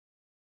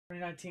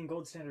2019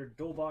 Gold Standard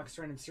Dual Box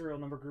Random Serial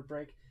Number Group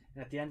Break.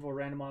 And at the end, we'll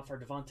random off our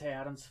Davante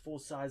Adams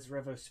full-size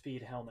Revo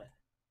Speed helmet.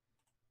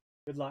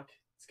 Good luck.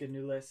 Let's get a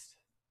new list.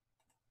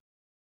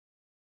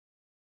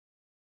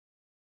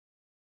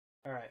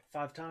 All right,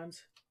 5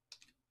 times.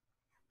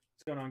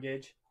 What's going on,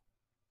 Gage?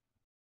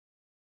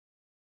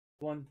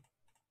 1,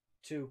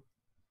 2,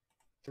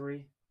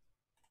 3,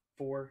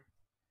 4,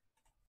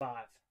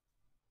 5.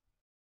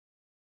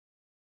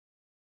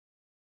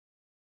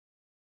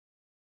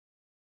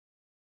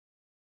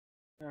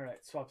 All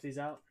right, swap these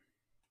out.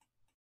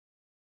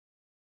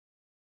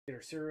 Get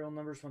our serial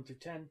numbers 1 through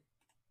 10.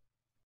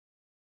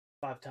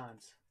 5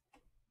 times.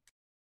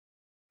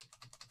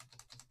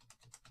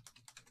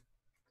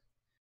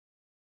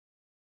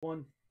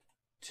 1,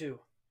 2,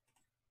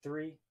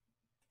 3,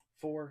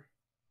 4,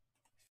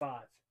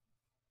 5.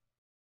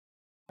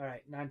 All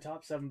right, 9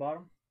 top, 7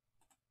 bottom.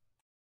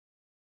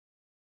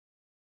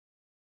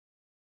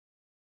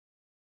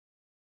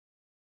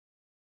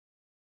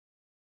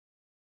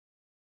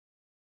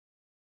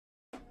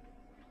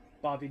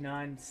 Bobby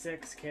 9,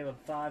 6, Caleb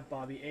 5,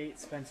 Bobby 8,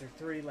 Spencer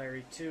 3,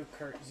 Larry 2,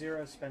 Kurt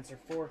 0, Spencer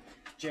 4,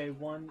 Jay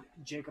 1,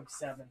 Jacob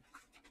 7.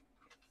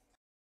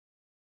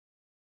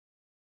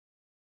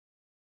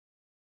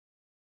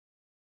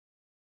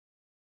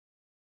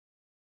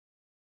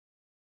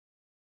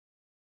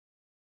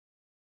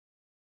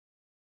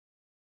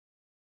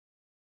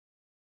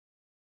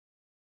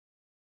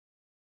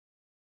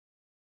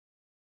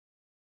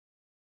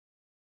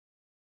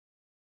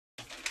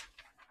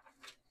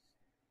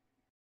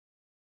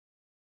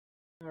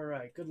 All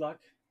right, good luck.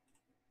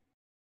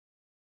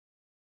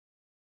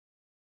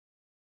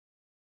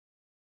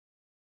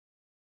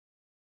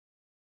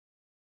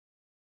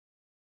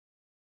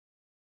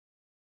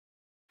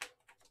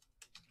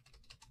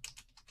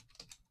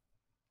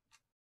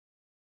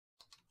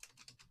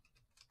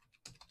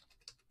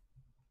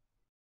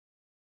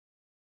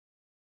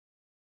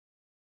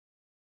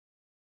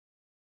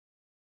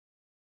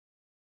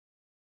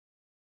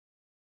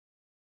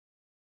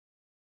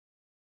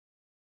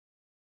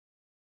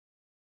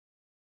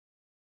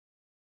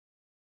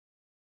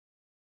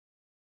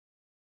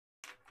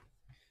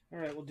 All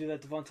right, we'll do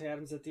that Davante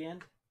Adams at the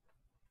end.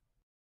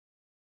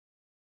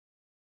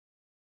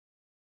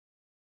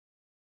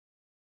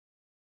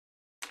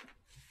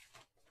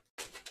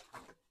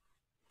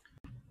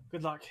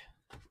 Good luck.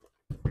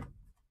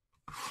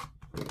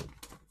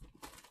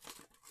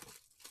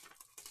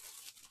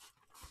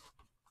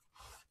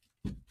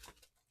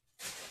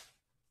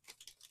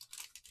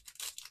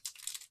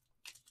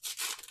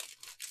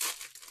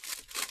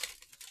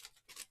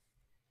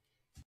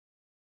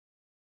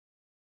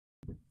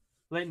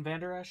 Leighton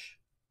Vander Esch.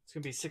 It's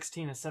going to be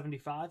 16 of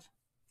 75.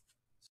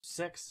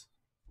 6.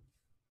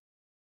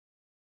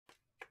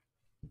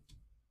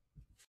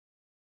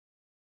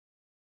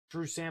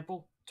 Drew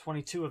Sample,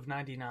 22 of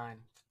 99.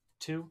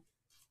 2.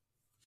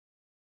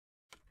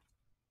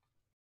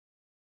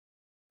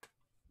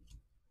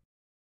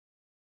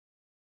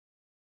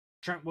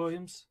 Trent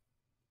Williams.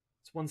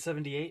 It's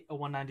 178 of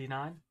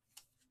 199.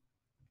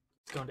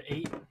 It's going to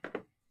 8.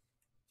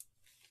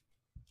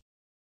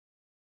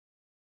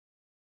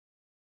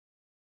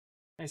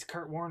 Nice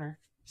Kurt Warner,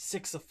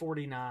 6 of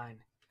 49.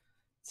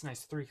 It's a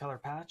nice 3-color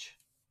patch.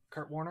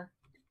 Kurt Warner.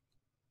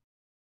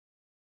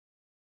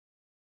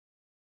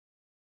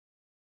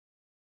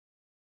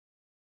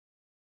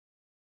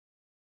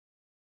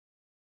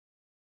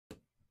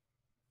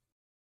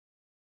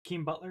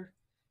 Keem Butler,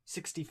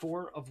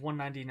 64 of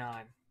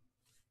 199.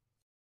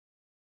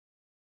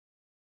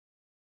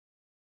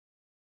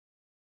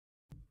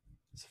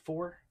 It's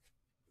 4.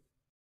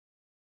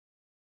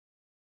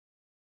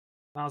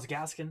 Myles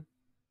Gaskin,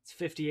 it's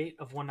 58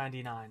 of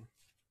 199.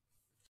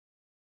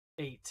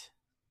 8.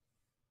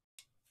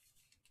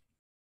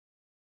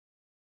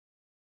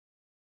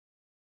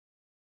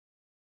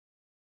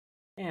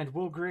 And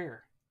Will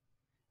Greer,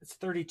 it's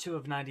 32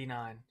 of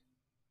 99.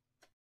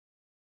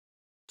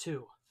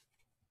 2.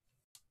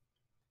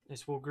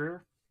 Nice Will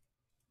Greer.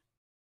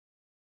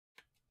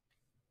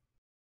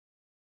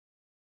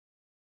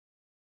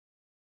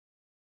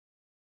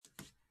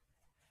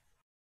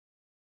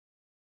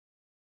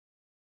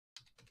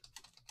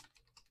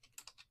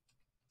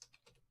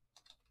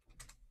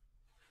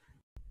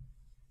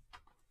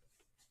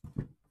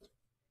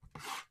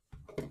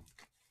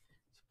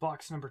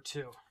 Box number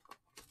 2.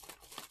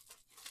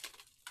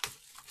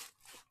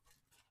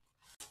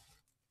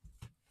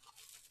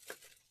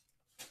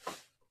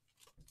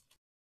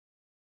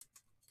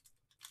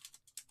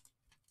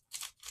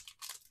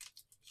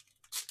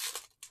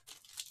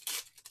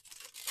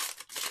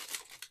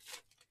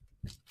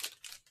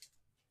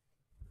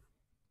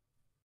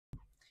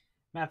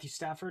 Matthew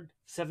Stafford,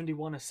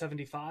 71 of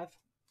 75.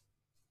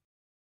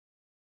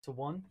 It's a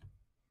 1.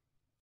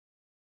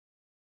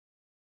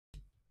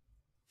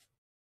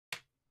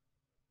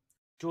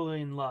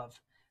 Julian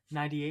Love,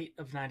 98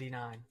 of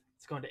 99.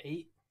 It's going to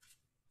 8.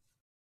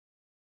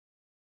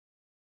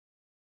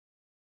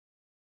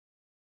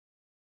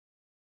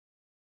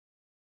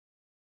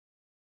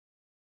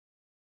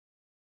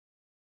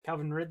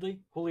 Calvin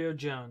Ridley, Julio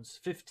Jones,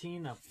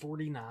 15 of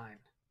 49.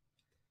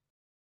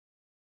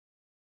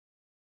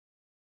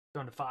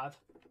 Going to 5.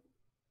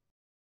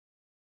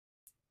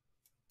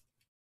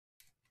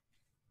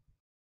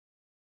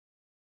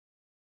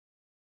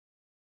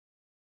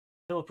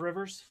 Phillip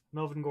Rivers,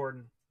 Melvin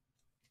Gordon.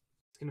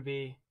 It's going to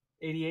be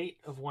 88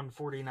 of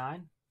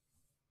 149.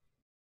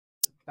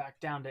 Back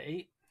down to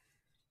 8.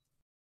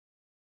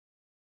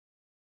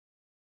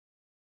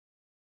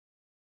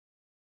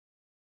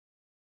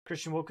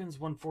 Christian Wilkins,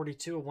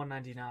 142 of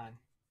 199.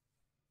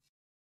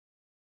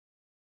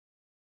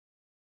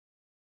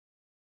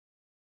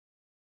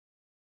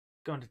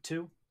 Going to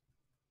 2.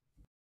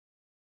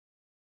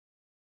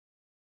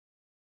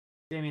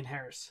 Damian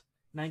Harris,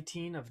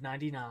 19 of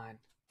 99.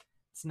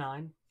 It's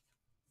 9.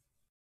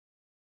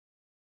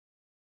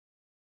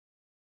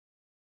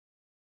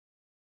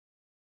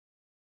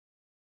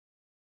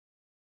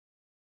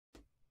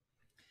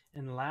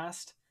 And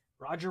last,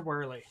 Roger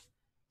Worley,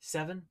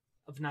 7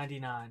 of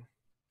 99.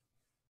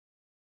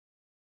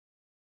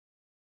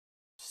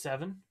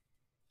 7.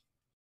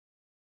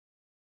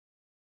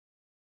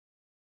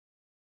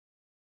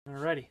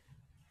 Alrighty.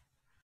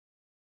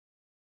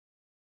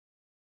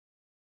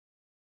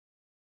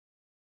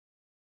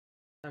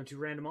 Time to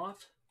random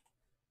off.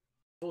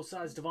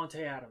 Full-size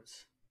Davante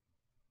Adams.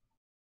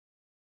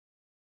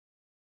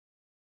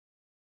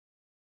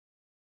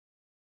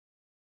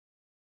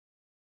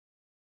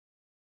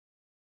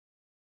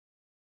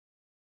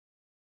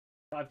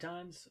 Five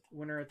times,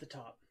 winner at the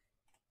top.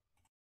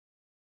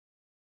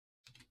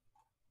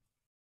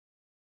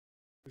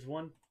 There's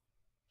 1,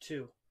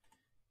 2,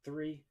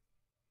 3,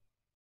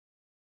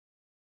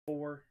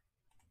 4,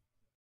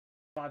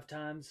 5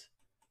 times.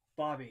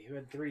 Bobby, who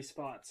had 3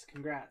 spots.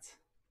 Congrats.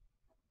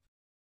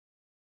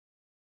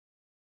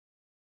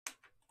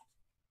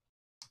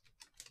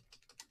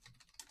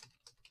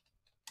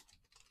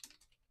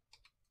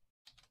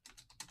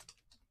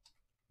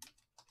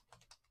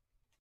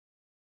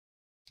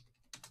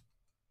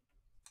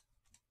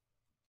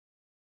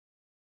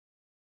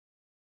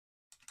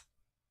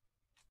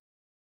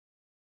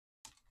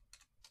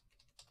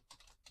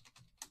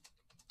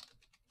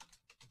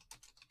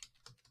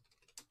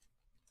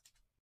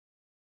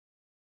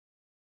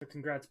 So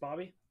congrats,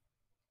 Bobby.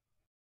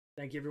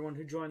 Thank you, everyone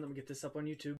who joined. Let me get this up on YouTube.